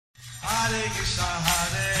Hare Krishna,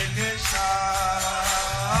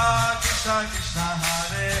 Krishna Krishna,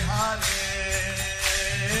 Hare Hare,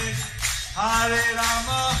 Hare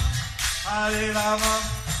Rama, Rama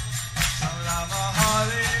Rama,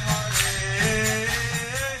 Hare Hare.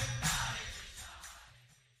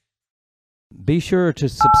 Be sure to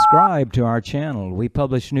subscribe to our channel. We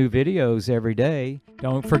publish new videos every day.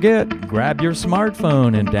 Don't forget, grab your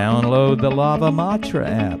smartphone and download the Lava Matra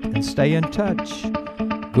app and stay in touch.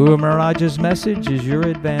 Guru Maharaj's message is your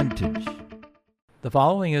advantage. The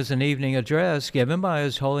following is an evening address given by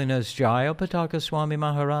His Holiness Jayapataka Swami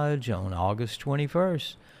Maharaj on August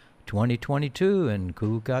 21st, 2022 in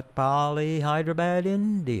Kukatpally, Hyderabad,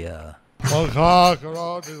 India.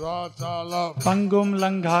 Pangum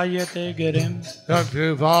langhayate girim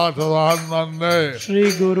Yatithātavādmande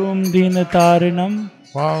Shri Gurum Dīnatarinam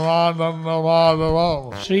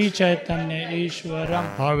Paramanandamādhavam Shri Chaitanya Ishwaram.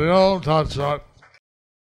 Hari Om Tat Sat.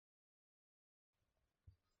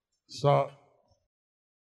 So,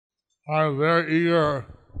 I'm very eager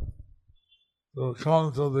to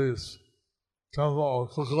come to this temple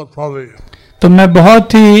of Kukatpally. तो मैं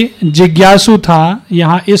बहुत ही जिज्ञासु था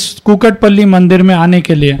यहाँ इस कुकटपल्ली मंदिर में आने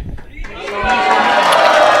के लिए.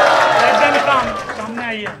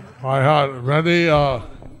 I had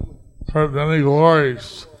heard many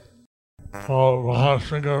glories of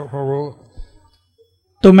Mahashringa Prabhu.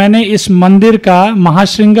 तो मैंने इस मंदिर का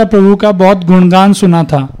महाश्रृंगा प्रभु का बहुत गुणगान सुना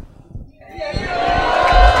था.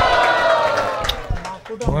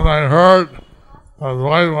 When I heard I was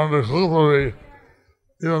right on the Kukatpally,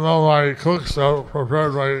 even though my cooks have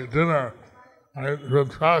prepared my dinner, I've been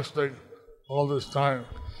fasting all this time.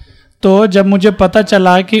 तो जब मुझे पता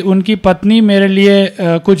चला कि उनकी पत्नी मेरे लिए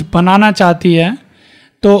कुछ बनाना चाहती है,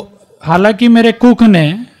 तो हालांकि मेरे कुक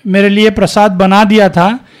ने मेरे लिए प्रसाद बना दिया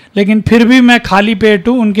था, लेकिन फिर भी मैं खाली पेट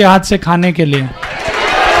हूँ उनके हाथ से खाने के लिए.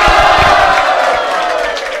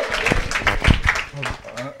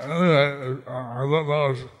 Anyway, I don't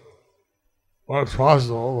know what's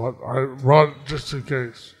possible, but I brought just in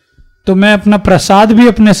case. तो मैं अपना प्रसाद भी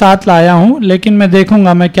अपने साथ लाया हूँ, लेकिन मैं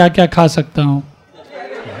देखूंगा मैं क्या क्या खा सकता हूँ.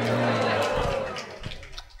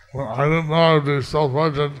 I didn't know I'd be so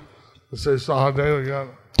fortunate to say Sahadev again.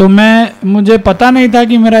 तो मुझे पता नहीं था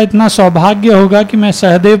कि मेरा इतना सौभाग्य होगा कि मैं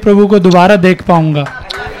सहदेव प्रभु को दोबारा देख पाऊंगा.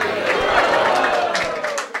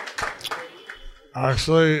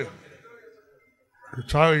 Actually,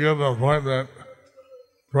 trying to get an appointment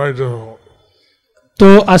very difficult.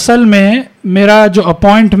 तो असल में मेरा जो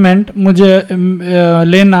अपॉइंटमेंट मुझे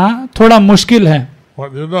लेना थोड़ा मुश्किल है.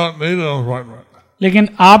 But you don't need an appointment. लेकिन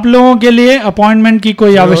आप लोगों के लिए अपॉइंटमेंट की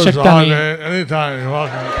कोई आवश्यकता नहीं है. Anytime you're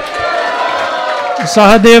welcome.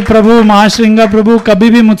 सहदेव प्रभु, महाश्रृंगा प्रभु कभी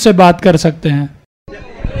भी मुझसे बात कर सकते हैं.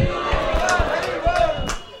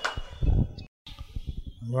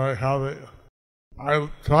 Very happy. I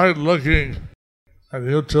tried looking at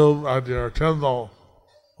YouTube at your temple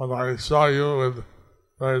when I saw you with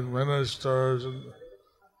ministers and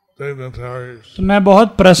dignitaries. तो मैं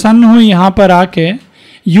बहुत प्रसन्न हूँ यहाँ पर आके.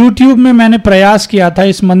 YouTube में मैंने प्रयास किया था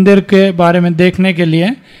इस मंदिर के बारे में देखने के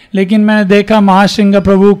लिए, लेकिन मैंने देखा महाश्रृंगा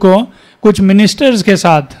प्रभु को कुछ मिनिस्टर्स के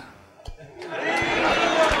साथ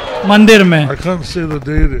मंदिर में. I couldn't see the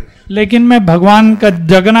deity. लेकिन मैं भगवान का,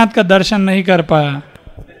 जगन्नाथ का दर्शन नहीं कर पाया.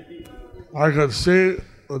 I could see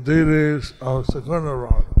the deities of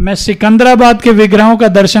Secunderabad. मैं सिकंदराबाद के विग्रहों का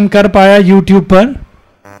दर्शन कर पाया YouTube पर,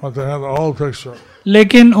 But they had the old picture.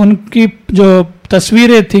 लेकिन उनकी जो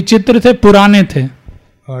तस्वीरें थी, चित्र थे, पुराने थे.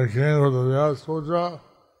 I came with the Vyas Puja.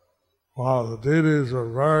 Wow, the deities were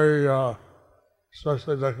very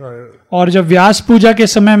specially decorated. और जब व्यास पूजा के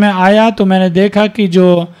समय में आया तो मैंने देखा कि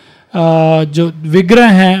जो विग्रह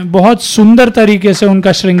हैं बहुत सुंदर तरीके से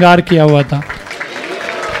उनका श्रृंगार किया हुआ था.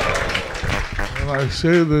 When I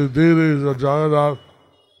see the deities of Jagannath,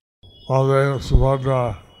 Baladev,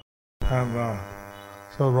 Subhadra, and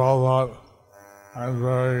Prabhupada, I'm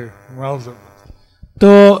very melted.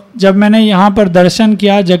 तो जब मैंने यहाँ पर दर्शन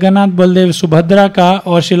किया जगन्नाथ, बलदेव, सुभद्रा का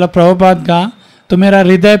और श्रील प्रभुपाद का, तो मेरा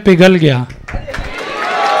हृदय पिघल गया.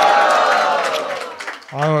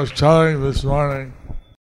 I was telling this morning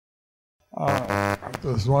or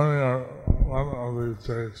one of these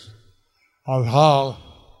days, of how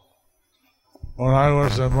when I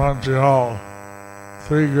was in Montreal,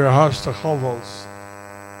 3 Grihastha couples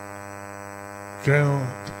came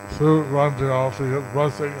through Montreal to get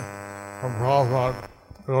blessing from Prabhupada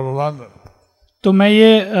to go to London. तो मैं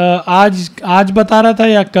ये आज बता रहा था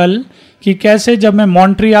या कल कि कैसे जब मैं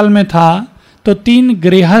मॉन्ट्रियल में था तो 3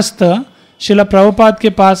 गृहस्थ श्रील प्रभुपाद के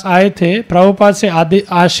पास आए थे, प्रभुपाद से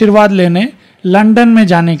आशीर्वाद लेने लंदन में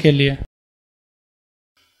जाने के लिए.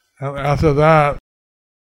 And after that,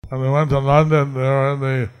 And we went to London there in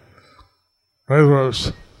the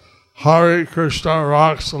papers, Hare Krishna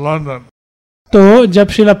Rocks London. तो जब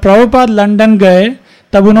श्रील प्रभुपाद लंदन गए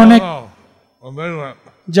तब उन्होंने When they went,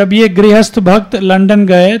 जब ये गृहस्थ भक्त लंदन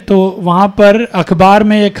गए तो वहां पर अखबार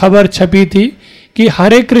में एक खबर छपी थी कि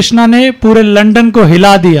हरे कृष्णा ने पूरे लंदन को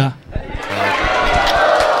हिला दिया।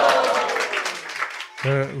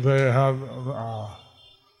 they had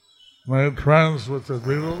made friends with the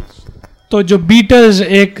Beatles. तो जो बीटल्स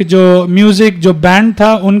एक जो म्यूजिक जो बैंड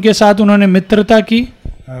था उनके साथ उन्होंने मित्रता की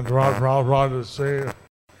And brought Prabhupada to see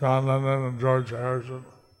John Lennon and George Harrison.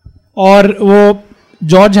 और वो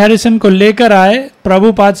जॉर्ज हैरिसन को लेकर आए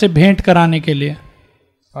प्रभुपाद से भेंट कराने के लिए।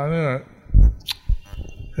 I knew it.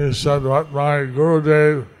 He said, what my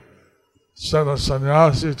Gurudev sent a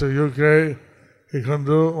sannyasi to UK, he can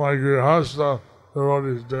do my Grihastha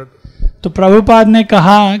devotees did. तो प्रभुपाद ने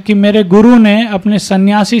कहा कि मेरे गुरु ने अपने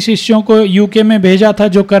सन्यासी शिष्यों को यूके में भेजा था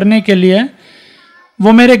जो करने के लिए,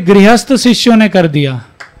 वो मेरे गृहस्थ शिष्यों ने कर दिया।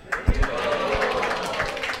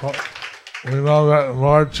 We know that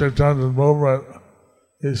Lord Chaitanya's movement,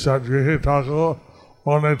 he said, Grihi Thakur,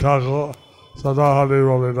 Mone Thakur, Sada Hari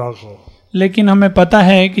Role Thakur. लेकिन हमें पता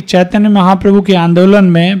है कि चैतन्य महाप्रभु के आंदोलन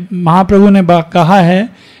में महाप्रभु ने कहा है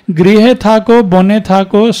गृह था को बोने था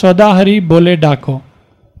को सदा हरि बोले डाको।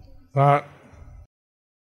 That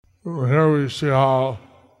here we see how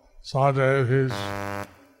Sadev,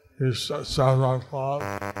 he's sat on cloud,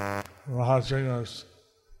 watching us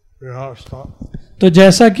Grihastha. तो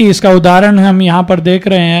जैसा कि इसका उदाहरण हम यहाँ पर देख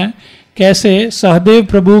रहे हैं कैसे सहदेव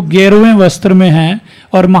प्रभु गेरुए वस्त्र में हैं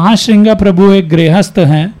और महाश्रृंगा प्रभु एक गृहस्थ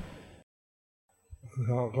हैं।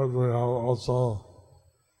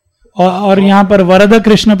 और यहाँ पर वरद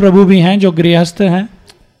कृष्ण प्रभु भी हैं जो गृहस्थ हैं।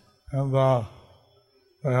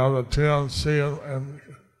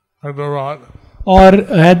 और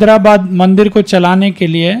हैदराबाद मंदिर को चलाने के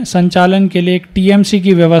लिए संचालन के लिए एक टीएमसी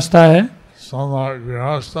की व्यवस्था है।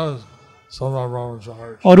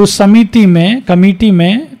 और उस समिति में कमेटी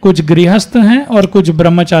में कुछ गृहस्थ हैं और कुछ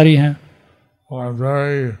ब्रह्मचारी हैं।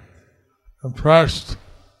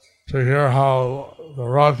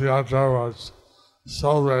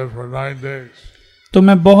 तो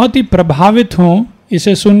मैं बहुत ही प्रभावित हूँ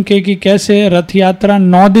इसे सुन के कि कैसे रथ यात्रा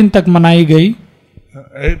 9 दिन तक मनाई गई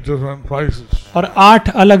 8 different places. और 8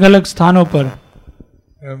 अलग अलग स्थानों पर।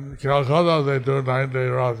 In Calcutta they do 9-day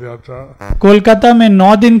Rath Yatra. Kolkata में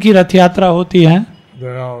 9 दिन की रथ यात्रा होती है।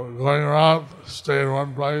 They are going around, stay in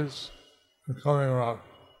one place, and coming around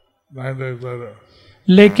 9 days later.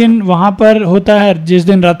 लेकिन वहाँ पर होता है जिस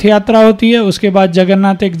दिन रथ यात्रा होती है उसके बाद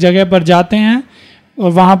जगन्नाथ एक जगह पर जाते हैं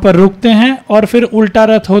और वहाँ पर रुकते हैं और फिर उल्टा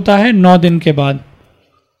रथ होता है 9 दिन के बाद।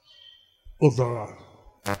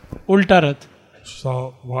 उल्टा रथ। So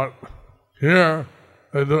what here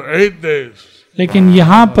they do 8 days. लेकिन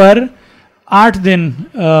यहाँ पर 8 दिन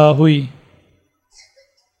हुई।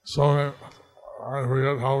 So I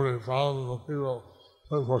forget how many thousands of people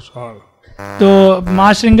took prasad. तो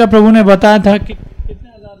महाश्रृंगा प्रभु ने बताया था कि कितने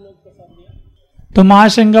हजार लोग प्रसाद लिया। तो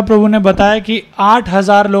महाश्रृंगा प्रभु ने बताया कि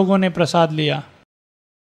 8000 लोगों ने प्रसाद लिया।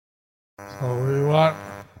 So we want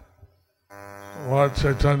Lord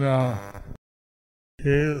Chaitanya,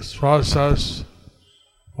 his process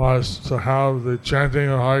was to have the chanting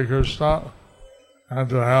of Hare Krishna and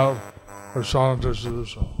to have prasad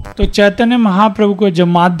distribution. तो चैतन्य महाप्रभु को जो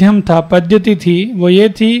माध्यम था पद्धति थी वो ये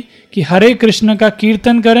थी कि हरे कृष्ण का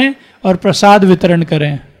कीर्तन करें और प्रसाद वितरण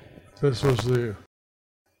करें। This was the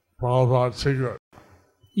Prabhupada secret.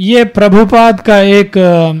 ये प्रभुपाद का एक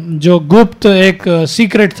जो गुप्त एक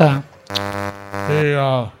सीक्रेट था। He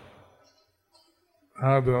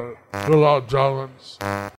had gulab jamuns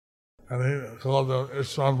and he called them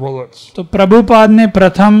ISKCON bullets. तो प्रभुपाद ने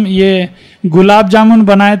प्रथम ये गुलाब जामुन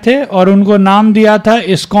बनाए थे और उनको नाम दिया था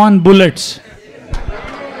ISKCON bullets.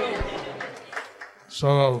 So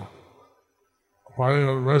fighting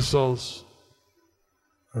with missiles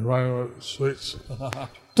and fighting with sweets.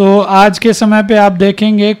 तो आज के समय पे आप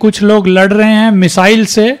देखेंगे कुछ लोग लड़ रहे हैं मिसाइल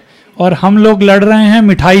से और हम लोग लड़ रहे हैं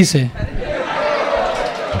मिठाई से।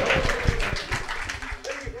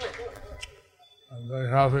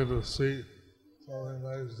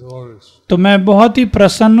 तो मैं बहुत ही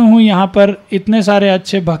प्रसन्न हूँ यहाँ पर इतने सारे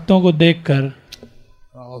अच्छे भक्तों को देखकर।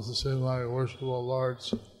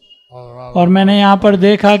 और मैंने यहाँ पर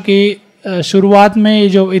देखा कि शुरुआत में ये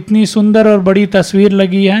जो इतनी सुंदर और बड़ी तस्वीर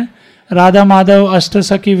लगी है राधा माधव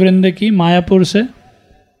अष्टसखी वृंद की मायापुर से।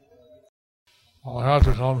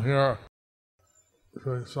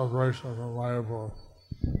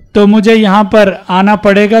 तो मुझे यहाँ पर आना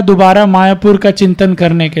पड़ेगा दोबारा मायापुर का चिंतन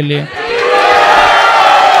करने के लिए।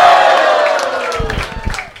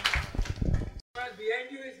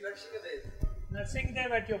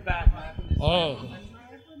 Narsinghdev at your back. Oh,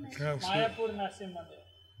 I can't see. Mayapur Narsimha Dev.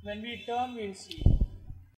 When we turn, we'll see.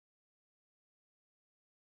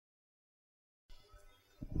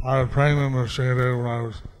 I was praying in the same day when I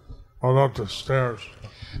was up the stairs.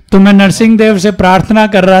 तो मैं नरसिंह देव से प्रार्थना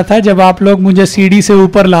कर रहा था जब आप लोग मुझे सीढ़ी से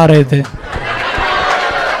ऊपर ला रहे थे.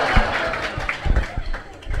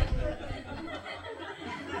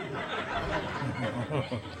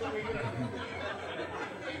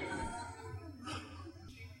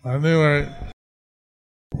 Anyway,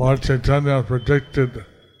 Lord Chaitanya predicted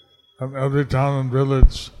that every town and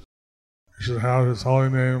village should have his holy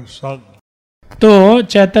name sung. तो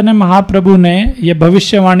चैतन्य महाप्रभु ने यह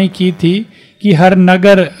भविष्यवाणी की थी कि हर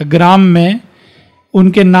नगर ग्राम में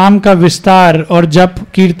उनके नाम का विस्तार और जप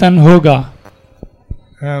कीर्तन होगा.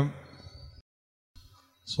 And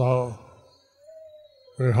so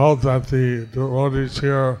we hope that the devotees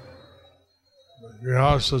here, the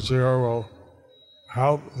Grihasthas here, will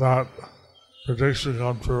help that prediction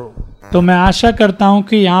come true. तो मैं आशा करता हूं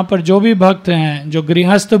कि यहाँ पर जो भी भक्त हैं, जो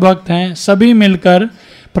गृहस्थ भक्त हैं, सभी मिलकर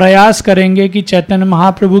प्रयास करेंगे कि चैतन्य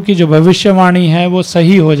महाप्रभु की जो भविष्यवाणी है वो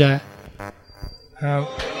सही हो जाए. And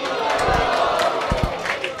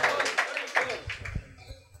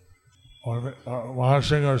when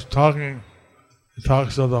Mahasingha is talking, he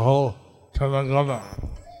talks of the whole Telangana.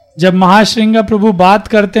 जब महाश्रृंगा प्रभु बात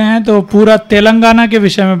करते हैं तो पूरा तेलंगाना के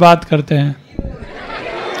विषय में बात करते हैं.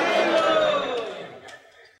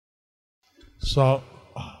 So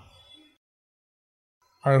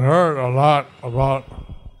I heard a lot about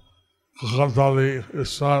Kakantali,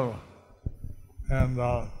 his son, and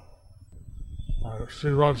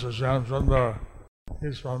Srivatsa Shamsundar.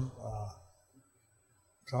 He's from,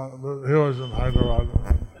 he was in Hyderabad.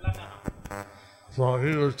 So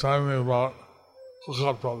he was telling me about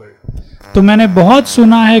Kakantali. तो मैंने बहुत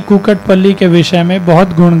सुना है कुकटपल्ली के विषय में,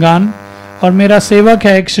 बहुत गुणगान. और मेरा सेवक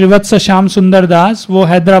है एक श्रीवत्स श्याम सुंदर दास, वो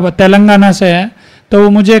हैदराबाद तेलंगाना से है, तो वो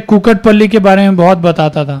मुझे कुकटपल्ली के बारे में बहुत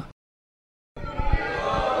बताता था.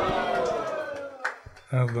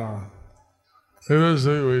 And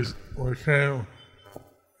previously we came,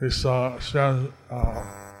 we saw Shyam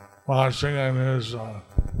Mahasingha in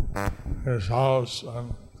his house,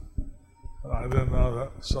 and I didn't know that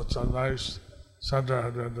such a nice center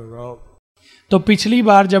had been developed. तो पिछली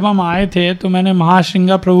बार जब हम आए थे तो मैंने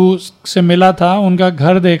महाश्रृंगा प्रभु से मिला था, उनका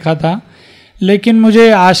घर देखा था, लेकिन मुझे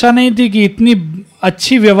आशा नहीं थी कि इतनी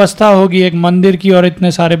अच्छी व्यवस्था होगी एक मंदिर की और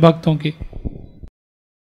इतने सारे भक्तों की.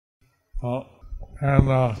 And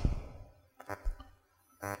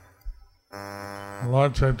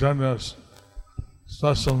Lord Chaitanya's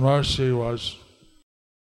special mercy was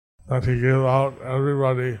that he gave out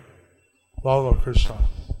everybody love of Krishna.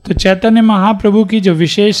 तो चैतन्य महाप्रभु की जो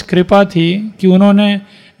विशेष कृपा थी कि उन्होंने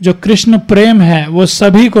जो कृष्ण प्रेम है वो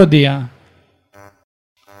सभी को दिया.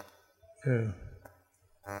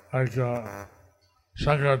 Like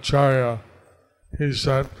Shankaracharya, he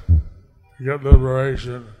said, to get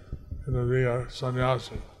liberation, you know, be a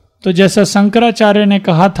sannyasi. तो जैसा शंकराचार्य ने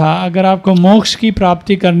कहा था, अगर आपको मोक्ष की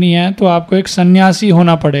प्राप्ति करनी है तो आपको एक सन्यासी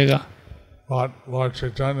होना पड़ेगा. But Lord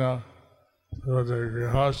Chaitanya, whether you're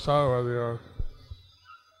Grihastha, whether you're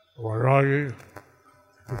Vairagi,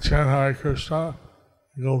 you chant Hare Krishna,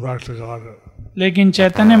 you go back to Godhead. लेकिन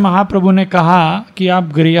चैतन्य महाप्रभु ने कहा कि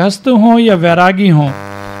आप गृहस्थ हो या वैरागी हो,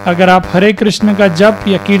 अगर आप हरे कृष्ण का जप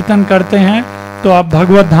या कीर्तन करते हैं तो आप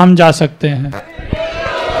भगवत धाम जा सकते हैं.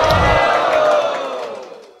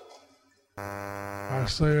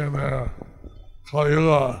 Actually, in Kali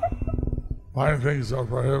Yuga, 5 things are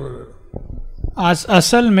prohibited.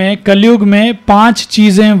 असल में कलयुग में 5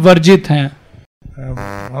 चीजें वर्जित हैं. And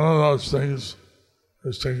one of those things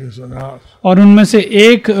is taking sannyas. और उनमें से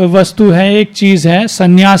एक वस्तु है, एक चीज है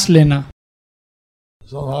संन्यास लेना.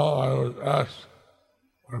 Somehow I was asked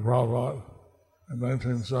by Prabhupada in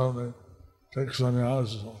 1970, take sannyas.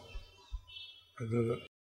 So I did it.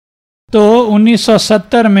 तो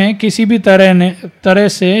 1970 में किसी भी तरह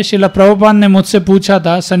से श्रील प्रभुपाद ने मुझसे पूछा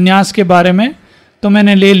था संन्यास के बारे में, तो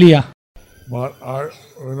मैंने ले लिया. But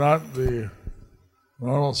we're not the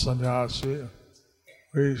normal sannyasi.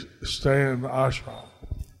 We stay in the ashram.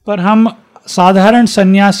 पर हम साधारण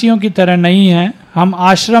सन्यासियों की तरह नहीं हैं, हम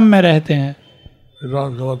आश्रम में रहते हैं. We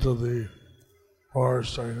don't go to the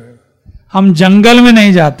forest or anything. हम जंगल में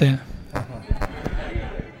नहीं जाते हैं.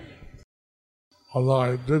 Although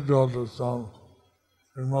I did go to some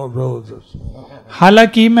remote villages.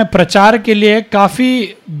 हालांकि मैं प्रचार के लिए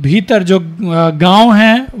काफी भीतर जो गांव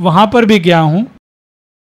हैं वहां पर भी गया हूं.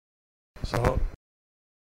 So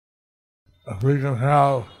if we can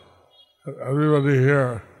have everybody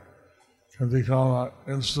here and become an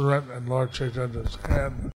instrument in Lord Chaitanya's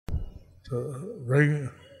hand to bring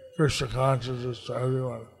Krishna consciousness to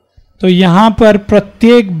everyone. तो यहाँ पर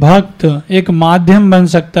प्रत्येक भक्त एक माध्यम बन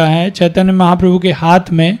सकता है चैतन्य महाप्रभु के हाथ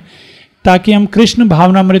में, ताकि हम कृष्ण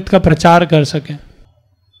भावनामृत का प्रचार कर सकें.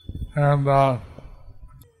 And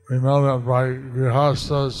we know that by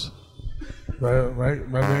grihastas they make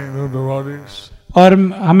many new devotees. और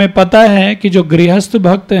हमें पता है कि जो गृहस्थ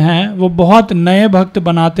भक्त हैं वो बहुत नए भक्त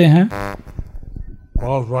बनाते हैं,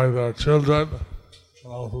 Both by their children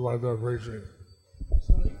and also by their preaching.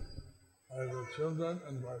 By their children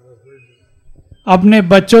and by their preaching. अपने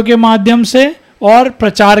बच्चों के माध्यम से और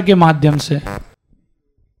प्रचार के माध्यम से.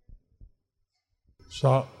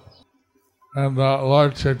 So, and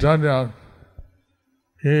Lord Chaitanya,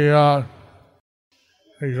 he goes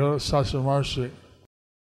to Sasamarsi,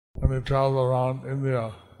 and he traveled around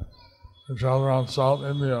India, he traveled around South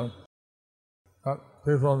India.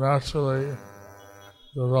 People naturally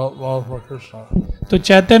develop love for Krishna. तो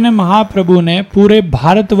चैतन्य महाप्रभु ने पूरे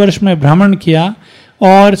भारतवर्ष में भ्रमण किया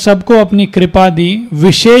और सबको अपनी कृपा दी,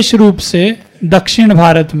 विशेष रूप से दक्षिण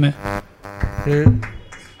भारत में.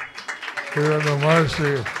 Even the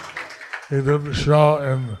mercy he didn't show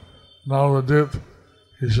in Navadip,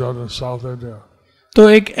 he showed in South India. तो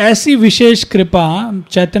एक ऐसी विशेष कृपा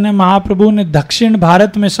चैतन्य महाप्रभु ने दक्षिण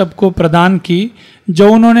भारत में सबको प्रदान की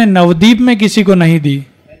जो उन्होंने नवद्वीप में किसी को नहीं दी.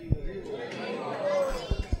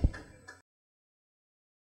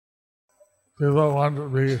 People want to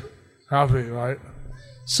be happy, right?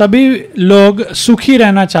 सभी लोग सुखी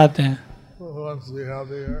रहना चाहते हैं. Who wants to be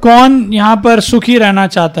happy here? कौन यहाँ पर सुखी रहना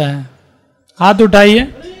चाहता है? हाथ उठाइए.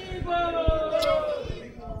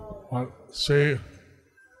 See,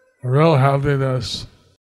 real happiness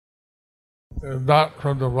is not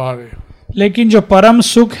from the body. लेकिन जो परम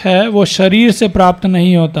सुख है वो शरीर से प्राप्त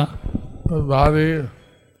नहीं होता. The body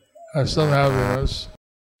has some happiness,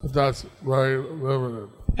 but that's very limited.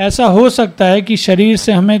 ऐसा हो सकता है कि शरीर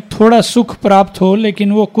से हमें थोड़ा सुख प्राप्त हो,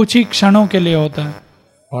 लेकिन वो कुछ ही क्षणों के लिए होता है.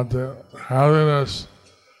 But the happiness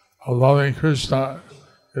of loving Krishna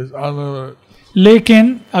is unlimited.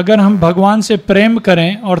 लेकिन अगर हम भगवान से प्रेम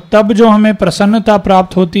करें और तब जो हमें प्रसन्नता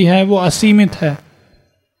प्राप्त होती है वो असीमित है.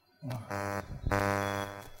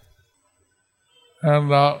 And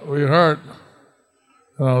we heard,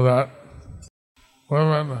 that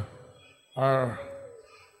women are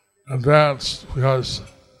advanced because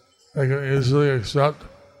they can easily accept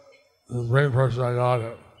the brain person I got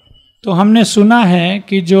it. तो हमने सुना है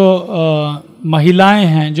कि जो महिलाएं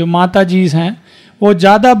हैं, जो माता जी हैं, वो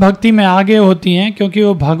ज़्यादा भक्ति में आगे होती हैं क्योंकि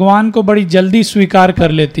वो भगवान को बड़ी जल्दी स्वीकार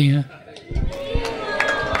कर लेती हैं.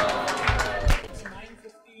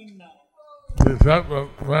 The effect of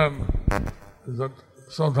men is that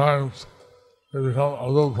sometimes they become a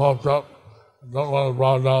little puffed up and don't want to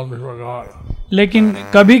bow down before God. लेकिन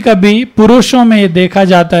कभी कभी पुरुषों में ये देखा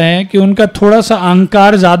जाता है कि उनका थोड़ा सा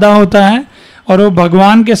अहंकार ज़्यादा होता है और वो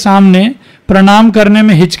भगवान के सामने प्रणाम करने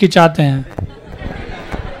में हिचकिचाते हैं.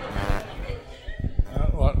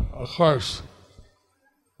 Of course,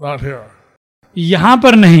 not here. यहाँ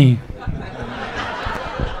पर नहीं.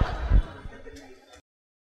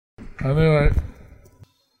 Anyway,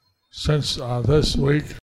 since this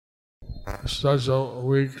week, special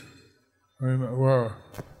week, we're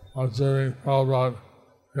observing Prabhupada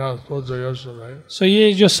Vyas Puja yesterday. So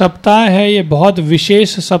ये जो सप्ताह है ये बहुत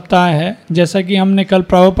विशेष सप्ताह है, जैसा कि हमने कल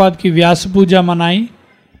प्रभुपाद की व्यास पूजा मनाई.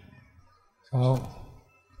 So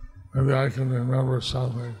maybe I can remember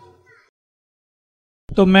something.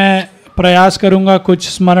 तो मैं प्रयास करूंगा कुछ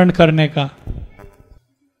स्मरण करने का.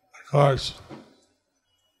 Of course,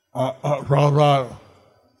 Prabhupada,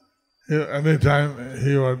 anytime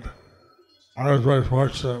he would, I was very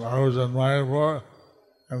fortunate. I was in Mayapur,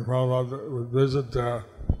 and Prabhupada would visit there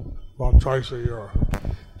about twice a year.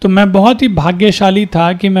 तो मैं बहुत ही भाग्यशाली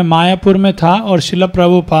था कि मैं मायापुर में था और शिला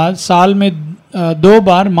प्रभुपाद साल में 2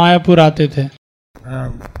 बार मायापुर आते थे.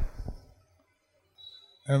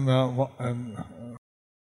 And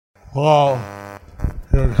fall,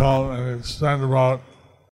 he would come and he'd spend about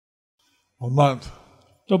a month.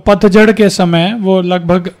 तो पतझड़ के समय वो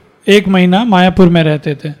लगभग 1 महीना मायापुर में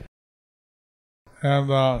रहते थे.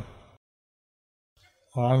 And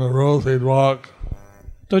on the roof he'd walk.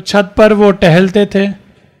 तो छत पर वो टहलते थे.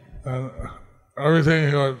 And everything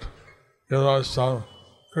he would give us some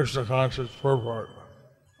Krishna conscious purport.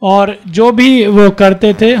 और जो भी वो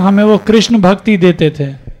करते थे हमें वो कृष्ण भक्ति देते थे.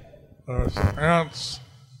 Ants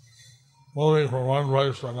moving from one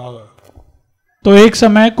place to another. तो एक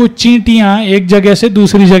समय कुछ चींटियां एक जगह से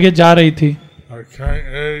दूसरी जगह जा रही थी. Carrying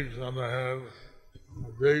eggs on the head,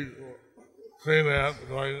 a big green ant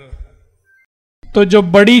going तो जो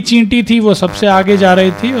बड़ी चींटी थी वो सबसे आगे जा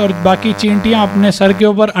रही थी और बाकी चींटियां अपने सर के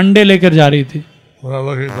ऊपर अंडे लेकर जा रही थी We're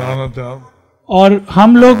looking down at them, और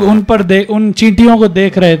हम लोग उन चींटियों को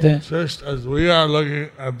देख रहे थे just as we are looking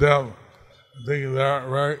at them, thinking they're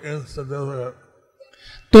very insignificant.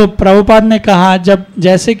 तो प्रभुपाद ने कहा जब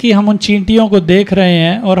जैसे कि हम उन चींटियों को देख रहे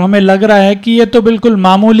हैं और हमें लग रहा है कि ये तो बिल्कुल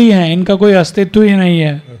मामूली हैं, इनका कोई अस्तित्व ही नहीं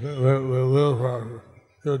है, They live for a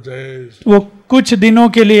few days. वो कुछ दिनों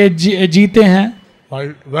के लिए जीते हैं,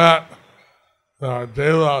 Like that, our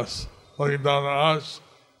devas looking down at us,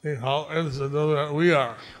 seeing how insignificant we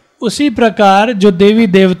are. उसी प्रकार जो देवी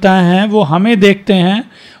देवता हैं वो हमें देखते हैं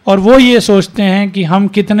और वो ये सोचते हैं कि हम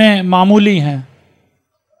कितने मामूली हैं।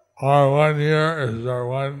 Our 1 year is our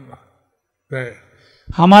 1 day.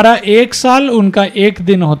 हमारा 1 साल उनका 1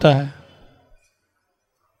 दिन होता है।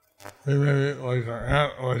 We may be like an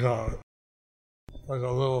ant, like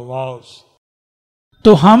a little mouse.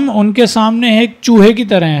 तो हम उनके सामने एक चूहे की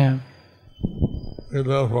तरह हैं। We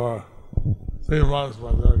live for 3 months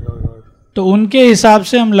by their calculation. तो उनके हिसाब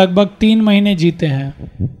से हम लगभग 3 महीने जीते हैं।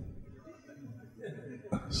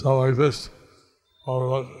 So like this, or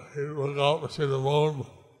look out and see the moon.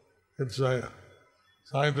 It's a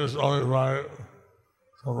scientists only find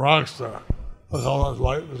some rock star. Look how much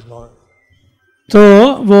light is going. तो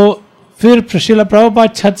वो फिर श्रील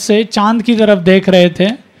प्रभुपाद छत से चांद की तरफ देख रहे थे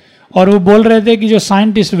और वो बोल रहे थे कि जो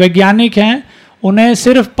साइंटिस्ट वैज्ञानिक हैं उन्हें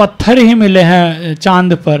सिर्फ पत्थर ही मिले हैं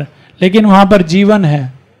चांद पर, लेकिन वहाँ पर जीवन है।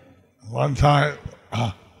 One time,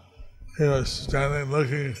 he was standing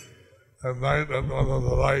looking at night at one of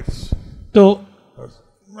the lights. तो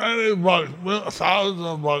Many bugs, thousands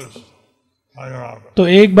of bugs hanging around. तो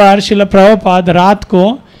एक बार श्रील प्रभुपाद रात को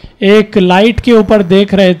एक लाइट के ऊपर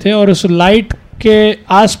देख रहे थे और उस लाइट के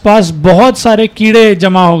आसपास बहुत सारे कीड़े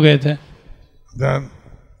जमा हो गए थे। Then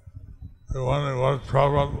we wondered what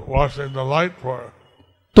Prabhupada watching the light for.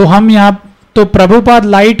 तो हम यहाँ तो प्रभुपाद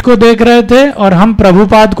लाइट को देख रहे थे और हम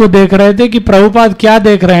प्रभुपाद को देख रहे थे कि प्रभुपाद क्या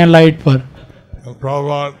देख रहे हैं लाइट पर। And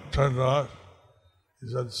Prabhupada turned to us. He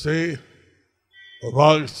said, "See, the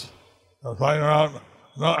bugs are flying around,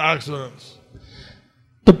 no accidents."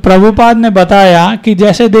 तो प्रभुपाद ने बताया कि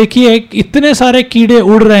जैसे देखिए इतने सारे कीड़े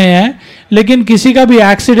उड़ रहे हैं लेकिन किसी का भी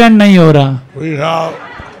एक्सीडेंट नहीं हो रहा। We have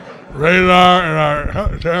radar in our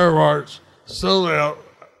terror parts, still they have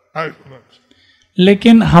accidents.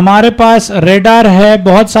 लेकिन हमारे पास रेडार है,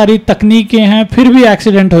 बहुत सारी तकनीकें हैं, फिर भी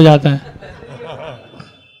एक्सीडेंट हो जाता है।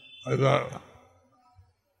 I thought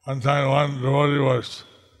one time one devotee was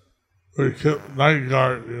we kept night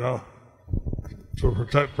guard, to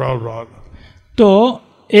protect Prabhupada. तो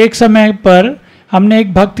एक समय पर हमने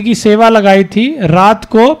एक भक्त की सेवा लगाई थी रात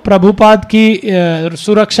को प्रभुपाद की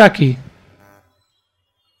सुरक्षा की।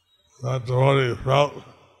 That devotee felt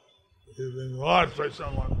he was being watched by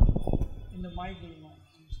someone.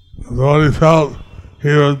 The devotee felt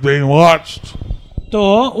he was being watched. तो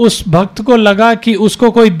उस भक्त को लगा कि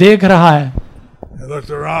उसको कोई देख रहा है। He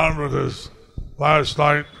looked around with his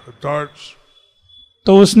flashlight, a torch.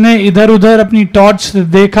 तो उसने इधर उधर अपनी टॉर्च से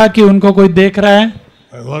देखा कि उनको कोई देख रहा है।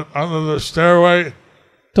 He looked under the stairway.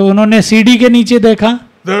 तो उन्होंने सीढ़ी के नीचे देखा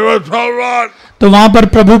There was Prabhupada तो वहां पर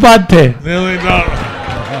प्रभुपाद थे। kneeling down.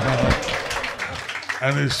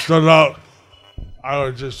 And he stood out. I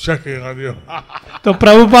was just checking on you. तो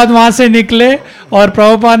प्रभुपाद वहां से निकले और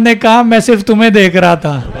प्रभुपाद ने कहा मैं सिर्फ तुम्हें देख रहा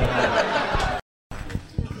था।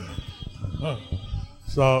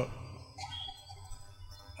 So,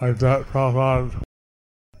 like that, Prabhupada,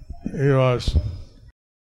 he was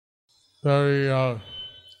very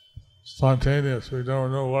spontaneous. We never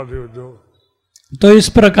know what he would do. तो इस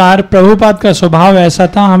प्रकार प्रभुपाद का स्वभाव ऐसा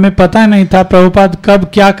था, हमें पता नहीं था प्रभुपाद कब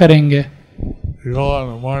क्या करेंगे। He'd go on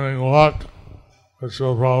a morning walk with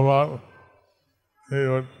Srila Prabhupada. He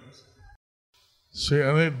would see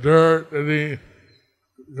any dirt, any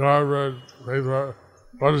garbage, paper.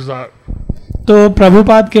 What is that? तो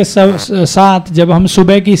प्रभुपाद के साथ जब हम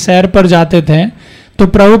सुबह की सैर पर जाते थे तो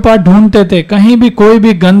प्रभुपाद ढूंढते थे कहीं भी कोई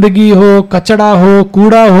भी गंदगी हो, कचड़ा हो,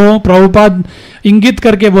 कूड़ा हो, प्रभुपाद इंगित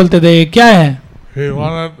करके बोलते थे क्या है। He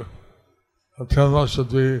wanted the temple should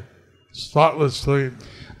be spotless clean.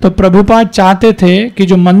 तो प्रभुपाद चाहते थे कि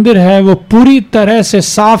जो मंदिर है वो पूरी तरह से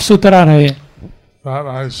साफ सुथरा रहे। That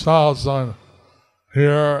I saw some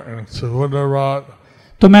here in Secunderabad.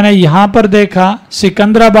 तो मैंने यहाँ पर देखा,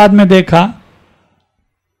 सिकंदराबाद में देखा,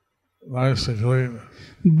 Nice and clean.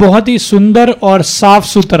 बहुत ही सुंदर और साफ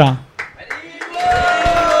सुथरा।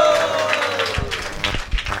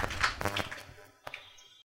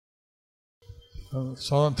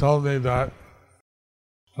 Someone told me that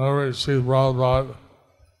whenever you see Prabhupada,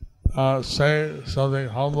 say something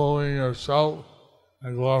humbling yourself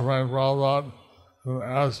and glorifying Prabhupada, and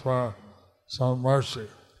ask for some mercy.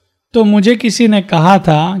 तो मुझे किसी ने कहा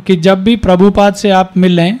था कि जब भी प्रभुपाद से आप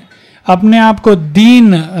मिलें, अपने आप को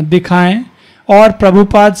दीन दिखाएं और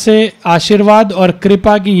प्रभुपाद से आशीर्वाद और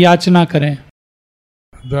कृपा की याचना करें.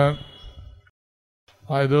 Then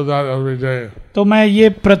I do that every day. तो मैं ये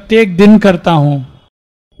प्रत्येक दिन करता हूँ.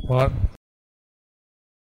 But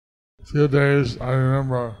few days I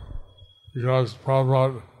remember, because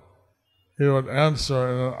Prabhupada, he would answer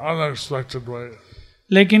in an unexpected way.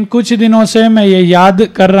 लेकिन कुछ दिनों से मैं ये याद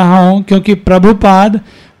कर रहा हूँ क्योंकि प्रभुपाद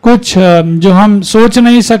कुछ जो हम सोच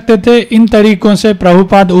नहीं सकते थे, इन तरीकों से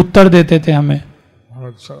प्रभुपाद उत्तर देते थे हमें.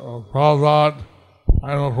 Prabhupada,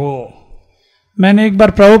 I'm a fool. मैंने एक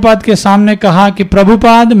बार प्रभुपाद के सामने कहा कि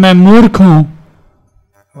प्रभुपाद मैं मूर्ख हूँ.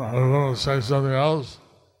 I was going to say something else,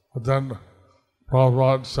 but then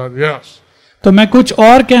Prabhupada said yes. तो मैं कुछ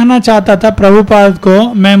और कहना चाहता था प्रभुपाद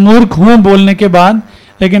को, मैं मूर्ख हूँ बोलने के बाद,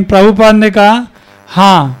 लेकिन प्रभुपाद ने कहा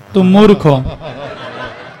हाँ तुम मूर्ख हो.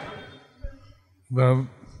 Then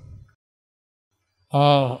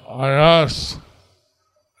I asked,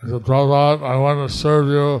 I said, Prabhupada, I want to serve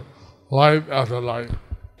you life after life.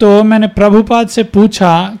 तो मैंने प्रभुपाद से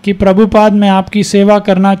पूछा कि प्रभुपाद मैं आपकी सेवा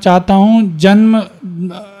करना चाहता हूँ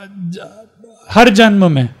हर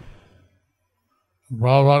जन्म में.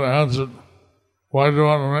 Prabhupada answered, why do you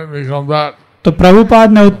want to make me come back? तो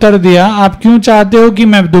प्रभुपाद ने उत्तर दिया, आप क्यों चाहते हो कि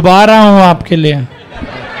मैं दोबारा हूँ आपके लिए.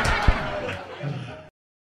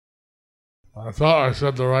 I thought I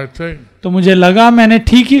said the right thing. तो मुझे लगा मैंने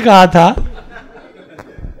ठीक ही कहा था.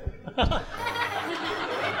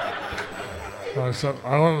 I said,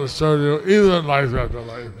 I want to serve you even life after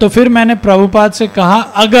life. तो फिर मैंने प्रभुपाद से कहा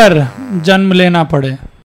अगर जन्म लेना पड़े.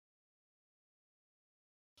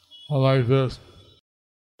 Like this.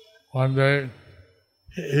 One day,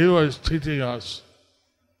 he was teaching us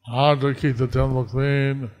how to keep the temple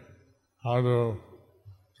clean, how to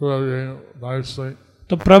do everything nicely.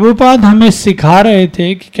 तो प्रभुपाद हमें सिखा रहे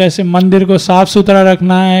थे कि कैसे मंदिर को साफ सुथरा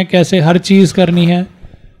रखना है, कैसे हर चीज करनी है.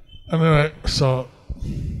 Anyway, so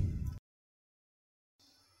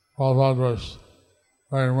Prabhupada was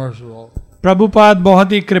very merciful. Prabhupada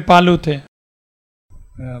बहुत ही कृपालु थे.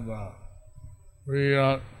 And we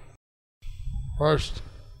first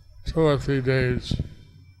 2 or 3 days,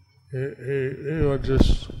 he would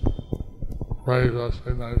just praise us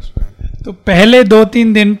very nicely. तो पहले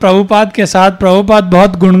 2-3 दिन प्रभुपाद के साथ प्रभुपाद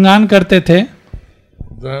बहुत गुणगान करते थे.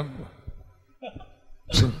 Then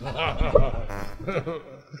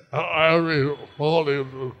I'll be fully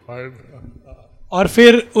fine. और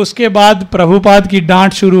फिर उसके बाद प्रभुपाद की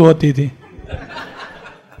डांट शुरू होती थी.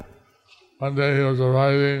 One day he was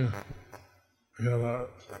arriving, he had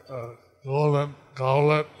a golden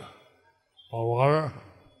goblet of water.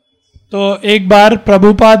 तो एक बार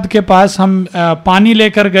प्रभुपाद के पास हम पानी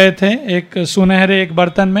लेकर गए थे, एक सुनहरे एक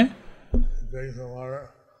बर्तन में. Drank some water.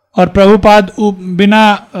 और प्रभुपाद बिना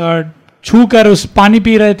छू कर उस पानी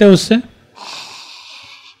पी रहे थे उससे.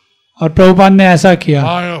 और प्रभुपाद ने ऐसा किया.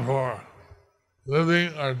 Mayapur. Living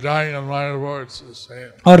or dying in Mayapur, it's the same.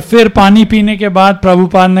 और फिर पानी पीने के बाद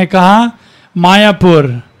प्रभुपाद ने कहा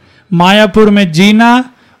मायापुर में जीना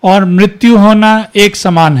और मृत्यु होना एक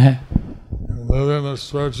समान है. Live in the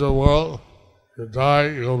spiritual world, you die,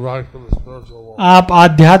 you go back to the spiritual world. आप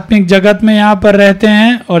आध्यात्मिक जगत में यहाँ पर रहते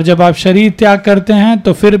हैं और जब आप शरीर त्याग करते हैं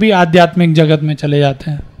तो फिर भी आध्यात्मिक जगत में चले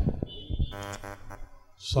जाते हैं.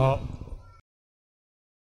 So,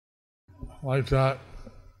 like that,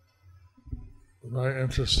 very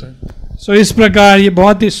interesting. सो इस प्रकार ये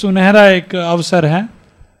बहुत ही सुनहरा एक अवसर है.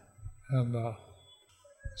 And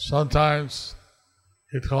sometimes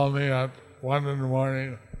he'd call me at 1 in the morning,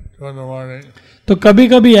 2 in the morning. तो कभी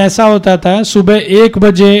कभी ऐसा होता था सुबह 1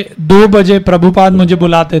 बजे 2 बजे प्रभुपाद मुझे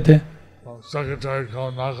बुलाते थे. Secretary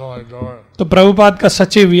called, knock on my door. तो प्रभुपाद का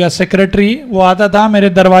सचिव या सेक्रेटरी वो आता था, मेरे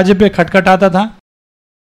दरवाजे पे खटखटाता था.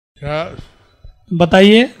 Yes,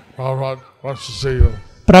 बताइए. Prabhupada wants to see you.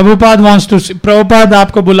 Prabhupada wants to see, Prabhupada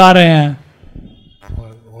आपको बुला रहे हैं.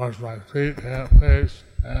 Wash my feet, face,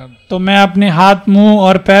 and तो मैं अपने हाथ मुंह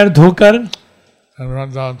और पैर धोकर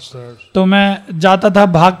run downstairs. तो मैं जाता था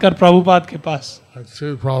भागकर प्रभुपाद के पास. I'd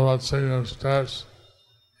see Prabhupada sitting on his desk.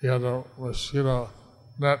 He had a mosquito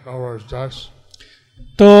net over his desk.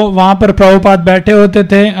 तो वहां पर प्रभुपाद बैठे होते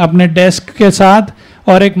थे अपने डेस्क के साथ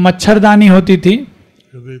और एक मच्छरदानी होती थी.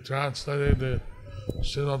 He'd be translating the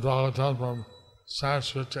Srimad Bhagavatam from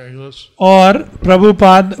Sanskrit to English. और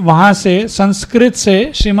प्रभुपाद वहां से संस्कृत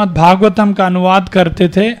से श्रीमद् भागवतम का अनुवाद करते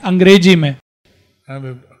थे अंग्रेजी में.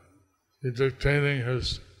 And he's dictating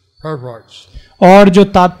his purports. और जो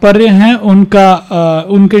तात्पर्य हैं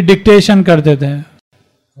उनके डिक्टेशन करते थे.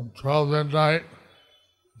 From 12 midnight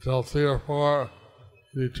until 3 or 4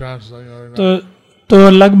 he'd be translating every तो night. तो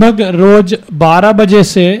लगभग रोज 12 बजे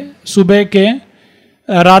से सुबह के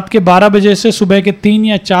रात के 12 बजे से सुबह के 3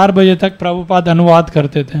 या 4 बजे तक प्रभुपाद अनुवाद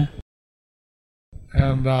करते थे.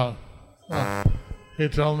 And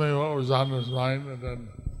he'd tell me what was on his mind, and then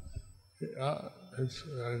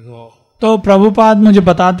I go. तो प्रभुपाद मुझे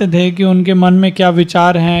बताते थे कि उनके मन में क्या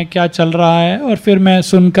विचार हैं, क्या चल रहा है, और फिर मैं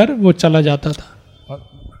सुनकर वो चला जाता था.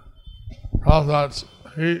 Prabhupada,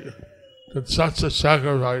 he did such a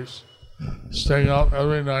sacrifice, staying up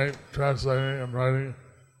every night, translating and writing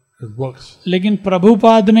his books. लेकिन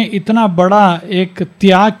प्रभुपाद ने इतना बड़ा एक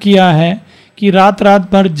त्याग किया है कि रात रात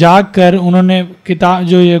भर जाग कर उन्होंने किताब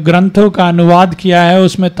जो ये ग्रंथों का अनुवाद किया है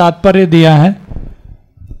उसमें तात्पर्य दिया है.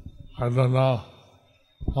 I don't know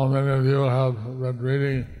how many of you have been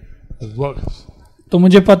reading his books. तो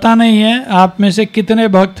मुझे पता नहीं है आप में से कितने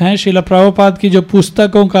भक्त हैं श्रील प्रभुपाद की जो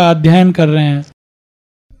पुस्तकों का अध्ययन कर रहे हैं.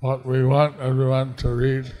 But we want everyone to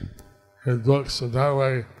read his books, so that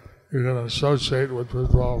way you can associate with his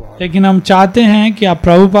Prabhupada. लेकिन हम चाहते हैं कि आप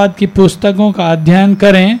प्रभुपाद की पुस्तकों का अध्ययन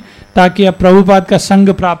करें ताकि आप प्रभुपाद का संग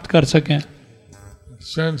प्राप्त कर सकें.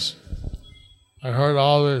 Since I heard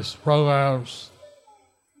all these programs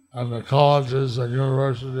and the colleges and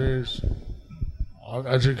universities on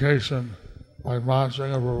education like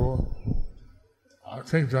Mahasingha Prabhu, I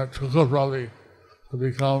think that Chukwapalli to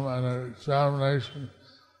become an examination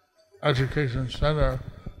education center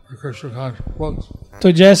for Krishna conscious books.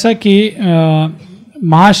 तो जैसा कि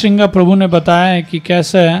महाश्रृंगा प्रभु ने बताया है कि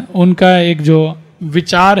कैसे उनका एक जो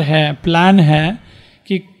विचार है, प्लान है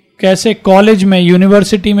कि कैसे कॉलेज में,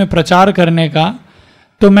 यूनिवर्सिटी में प्रचार करने का,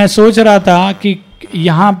 तो मैं सोच रहा था कि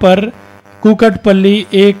यहाँ पर कुकटपल्ली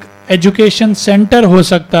एक एजुकेशन सेंटर हो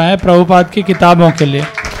सकता है प्रभुपाद की किताबों के लिए.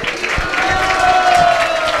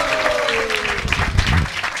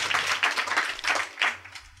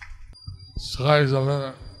 Sky's the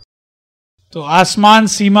limit. तो आसमान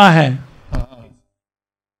सीमा है.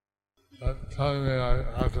 That telling me I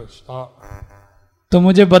have to stop. तो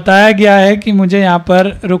मुझे बताया गया है कि मुझे यहाँ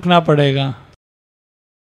पर रुकना पड़ेगा.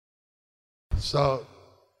 So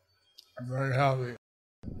I'm very happy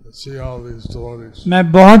to see all these devotees.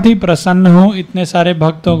 मैं बहुत ही प्रसन्न हूँ इतने सारे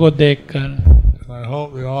भक्तों को देखकर. And I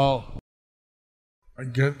hope we all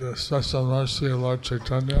get the special mercy of Lord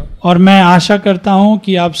Chaitanya. और मैं आशा करता हूँ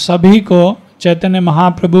कि आप सभी को चैतन्य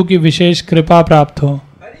महाप्रभु की विशेष कृपा प्राप्त हो.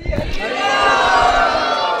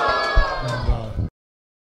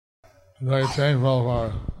 I'm very thankful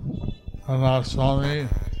for Anath Swami,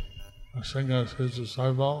 Singha is his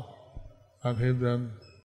disciple, and he'd been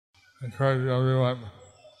encouraging everyone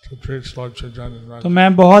to preach Lord Chaitanya's तो message.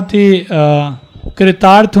 मैं बहुत ही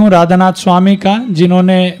कृतार्थ हूँ राधानाथ स्वामी का,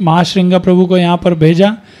 जिन्होंने महाश्रृंगा प्रभु को यहाँ पर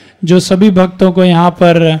भेजा, जो सभी भक्तों को यहाँ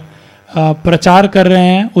पर प्रचार कर रहे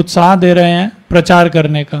हैं, उत्साह दे रहे हैं प्रचार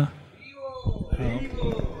करने का.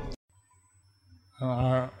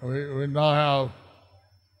 We now have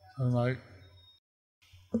like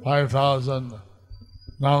 5,000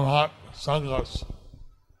 Namhat Sanghas.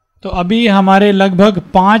 तो अभी हमारे लगभग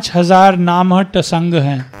 5,000 नामहट्ट संघ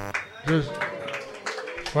हैं.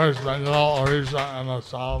 West Bengal, Orissa, and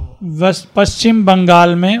Assam. पश्चिम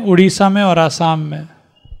बंगाल में, उड़ीसा में और आसाम में.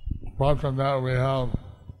 Apart from that, we have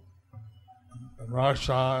in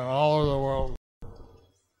Russia and all over the world.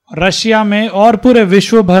 Russia में और पूरे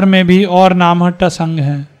विश्व भर में भी और नामहट्ट संघ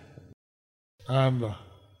हैं. And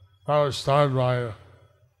that was started by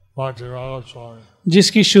Bhakti Raghav Swami.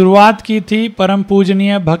 जिसकी शुरुआत की थी परम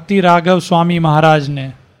पूजनीय भक्ति राघव स्वामी महाराज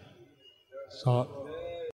ने. So,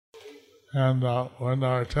 and when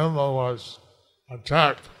our temple was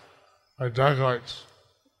attacked by dacoits,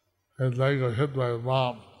 his leg was hit by a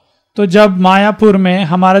bomb. तो जब मायापुर में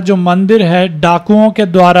हमारा जो मंदिर है डाकुओं के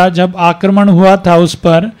द्वारा जब आक्रमण हुआ था उस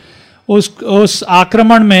पर, उस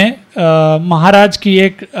आक्रमण में महाराज की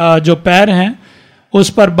एक जो पैर हैं उस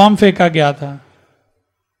पर बम फेंका गया था.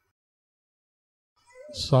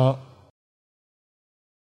 So,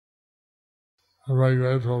 I'm very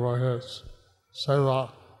grateful for his seva.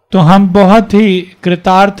 तो हम बहुत ही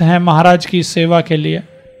कृतार्थ हैं महाराज की सेवा के लिए.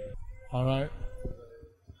 All right.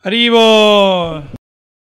 हरि बोल.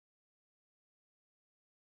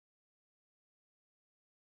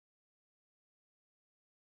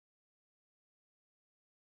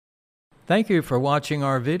 Thank you for watching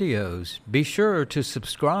our videos. Be sure to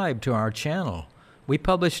subscribe to our channel. We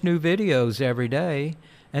publish new videos every day,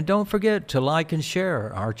 and don't forget to like and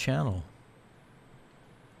share our channel.